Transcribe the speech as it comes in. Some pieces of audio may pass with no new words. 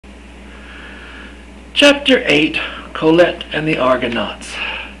Chapter 8, Colette and the Argonauts.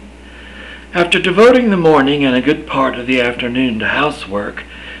 After devoting the morning and a good part of the afternoon to housework,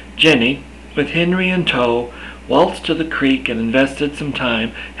 Jenny, with Henry in tow, waltzed to the creek and invested some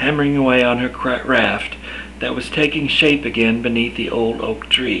time hammering away on her raft that was taking shape again beneath the old oak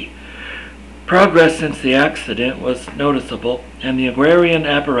tree. Progress since the accident was noticeable, and the agrarian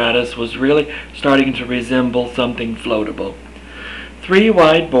apparatus was really starting to resemble something floatable. 3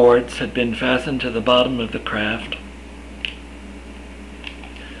 wide boards had been fastened to the bottom of the craft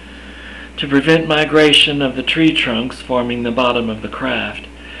to prevent migration of the tree trunks forming the bottom of the craft.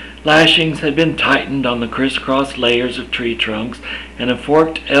 Lashings had been tightened on the crisscross layers of tree trunks, and a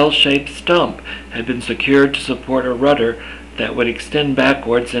forked L-shaped stump had been secured to support a rudder that would extend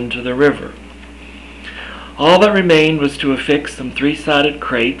backwards into the river. All that remained was to affix some 3-sided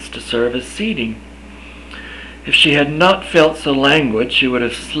crates to serve as seating. If she had not felt so languid, she would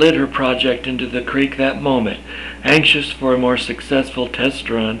have slid her project into the creek that moment, anxious for a more successful test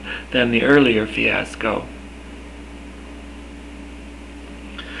run than the earlier fiasco.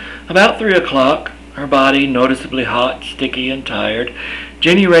 About 3 o'clock, her body noticeably hot, sticky, and tired,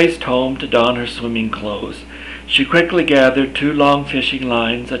 Jenny raced home to don her swimming clothes. She quickly gathered 2 long fishing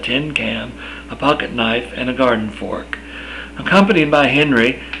lines, a tin can, a pocket knife, and a garden fork. Accompanied by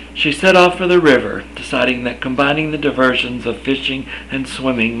Henry, she set off for the river, deciding that combining the diversions of fishing and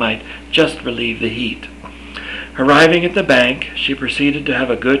swimming might just relieve the heat. Arriving at the bank, she proceeded to have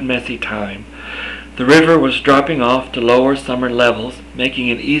a good messy time. The river was dropping off to lower summer levels, making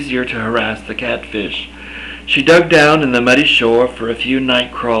it easier to harass the catfish. She dug down in the muddy shore for a few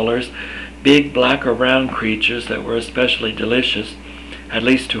night crawlers, big black or brown creatures that were especially delicious, at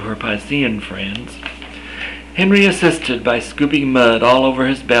least to her Piscean friends. Henry assisted by scooping mud all over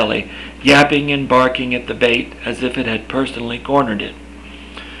his belly, yapping and barking at the bait as if it had personally cornered it.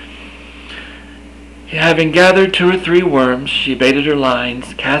 Having gathered 2 or 3 worms, she baited her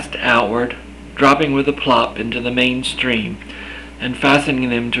lines, cast outward, dropping with a plop into the main stream, and fastening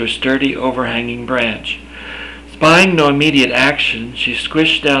them to a sturdy overhanging branch. Spying no immediate action, she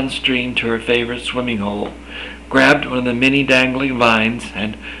squished downstream to her favorite swimming hole, grabbed one of the many dangling vines,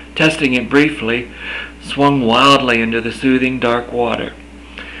 and, testing it briefly, swung wildly into the soothing dark water.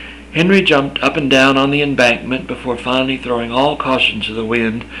 Henry jumped up and down on the embankment before finally throwing all caution to the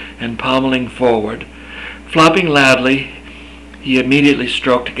wind and pommeling forward. Flopping loudly, he immediately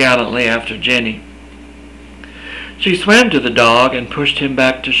stroked gallantly after Jenny. She swam to the dog and pushed him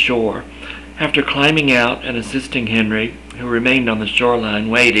back to shore. After climbing out and assisting Henry, who remained on the shoreline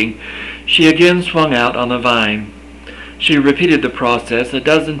waiting, she again swung out on the vine. She repeated the process a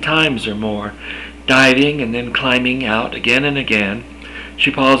dozen times or more, diving and then climbing out again and again. She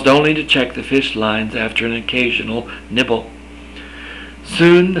paused only to check the fish lines after an occasional nibble.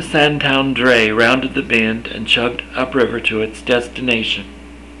 Soon the Sandtown Dray rounded the bend and chugged upriver to its destination.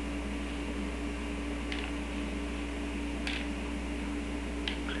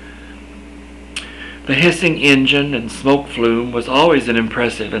 The hissing engine and smoke flume was always an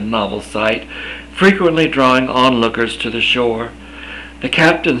impressive and novel sight, frequently drawing onlookers to the shore. The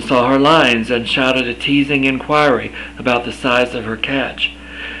captain saw her lines and shouted a teasing inquiry about the size of her catch.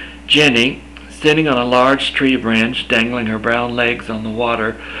 Jenny, sitting on a large tree branch, dangling her brown legs on the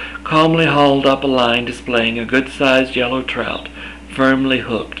water, calmly hauled up a line displaying a good-sized yellow trout, firmly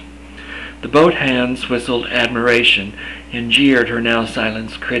hooked. The boat hands whistled admiration and jeered her now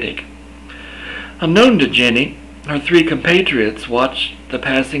silenced critic. Unknown to Jenny, her 3 compatriots watched the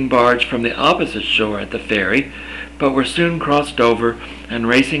passing barge from the opposite shore at the ferry, but were soon crossed over and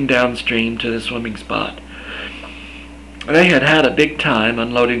racing downstream to the swimming spot. They had had a big time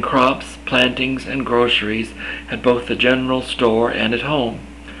unloading crops, plantings, and groceries at both the general store and at home.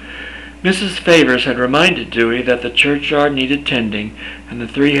 Mrs. Favors had reminded Dewey that the churchyard needed tending, and the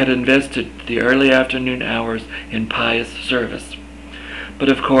 3 had invested the early afternoon hours in pious service. But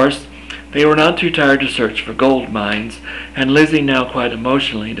of course, they were not too tired to search for gold mines, and Lizzie now quite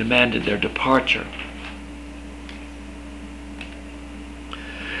emotionally demanded their departure.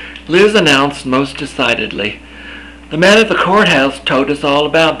 Liz announced most decidedly, "The man at the courthouse told us all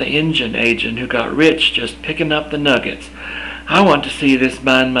about the engine agent who got rich just picking up the nuggets. I want to see this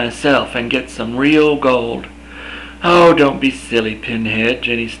mine myself and get some real gold." "Oh, don't be silly, Pinhead,"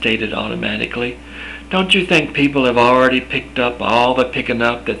 Jenny stated automatically. "Don't you think people have already picked up all the picking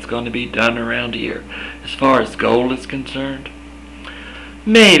up that's going to be done around here, as far as gold is concerned?"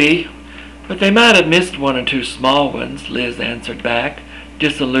 "Maybe, but they might have missed 1 or 2 small ones," Liz answered back,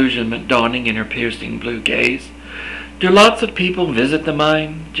 disillusionment dawning in her piercing blue gaze. "Do lots of people visit the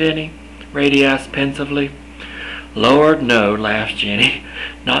mine, Jenny?" Ratie asked pensively. "Lord, no," laughed Jenny.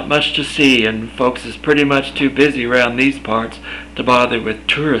 "Not much to see, and folks is pretty much too busy round these parts to bother with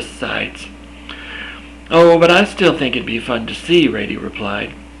tourist sites." "Oh, but I still think it'd be fun to see," Ratie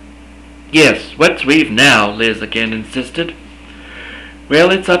replied. "Yes, what's we've now?" Liz again insisted. "Well,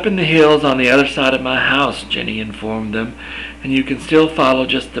 it's up in the hills on the other side of my house," Jenny informed them, "and you can still follow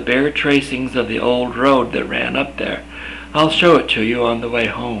just the bare tracings of the old road that ran up there. I'll show it to you on the way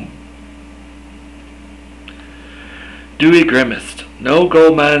home." Dewey grimaced. "No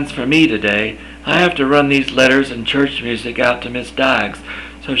gold mines for me today. I have to run these letters and church music out to Miss Diggs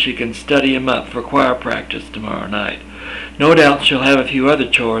so she can study 'em up for choir practice tomorrow night. No doubt she'll have a few other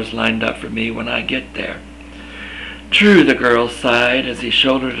chores lined up for me when I get there." "True," the girl sighed as he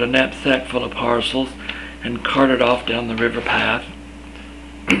shouldered a knapsack full of parcels and carted off down the river path.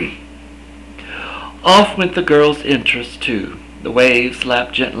 Off went the girl's interest, too. The waves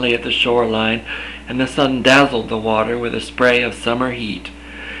lapped gently at the shoreline, and the sun dazzled the water with a spray of summer heat.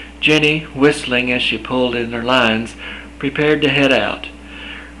 Jenny, whistling as she pulled in her lines, prepared to head out.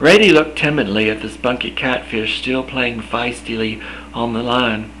 Ratie looked timidly at the spunky catfish still playing feistily on the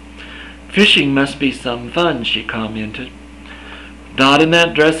line. "Fishing must be some fun," she commented. "Not in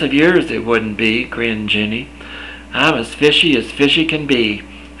that dress of yours it wouldn't be," grinned Jenny. "I'm as fishy can be,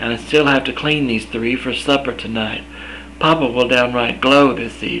 and I still have to clean these 3 for supper tonight. Papa will downright glow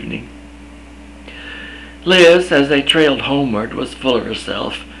this evening." Liz, as they trailed homeward, was full of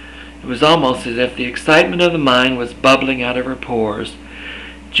herself. It was almost as if the excitement of the mine was bubbling out of her pores.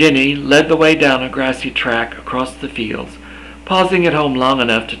 Jenny led the way down a grassy track across the fields, pausing at home long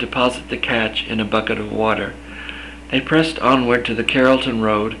enough to deposit the catch in a bucket of water. They pressed onward to the Carrollton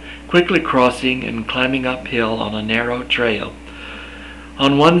Road, quickly crossing and climbing uphill on a narrow trail.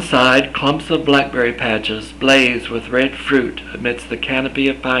 On one side, clumps of blackberry patches blazed with red fruit amidst the canopy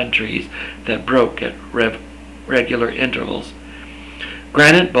of pine trees that broke at regular intervals.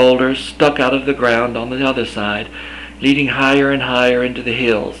 Granite boulders stuck out of the ground on the other side, leading higher and higher into the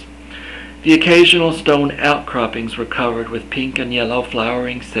hills. The occasional stone outcroppings were covered with pink and yellow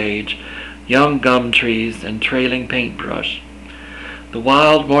flowering sage, young gum trees, and trailing paintbrush. The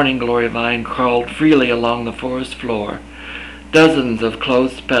wild morning glory vine crawled freely along the forest floor. Dozens of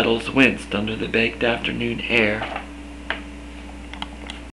closed petals winced under the baked afternoon air.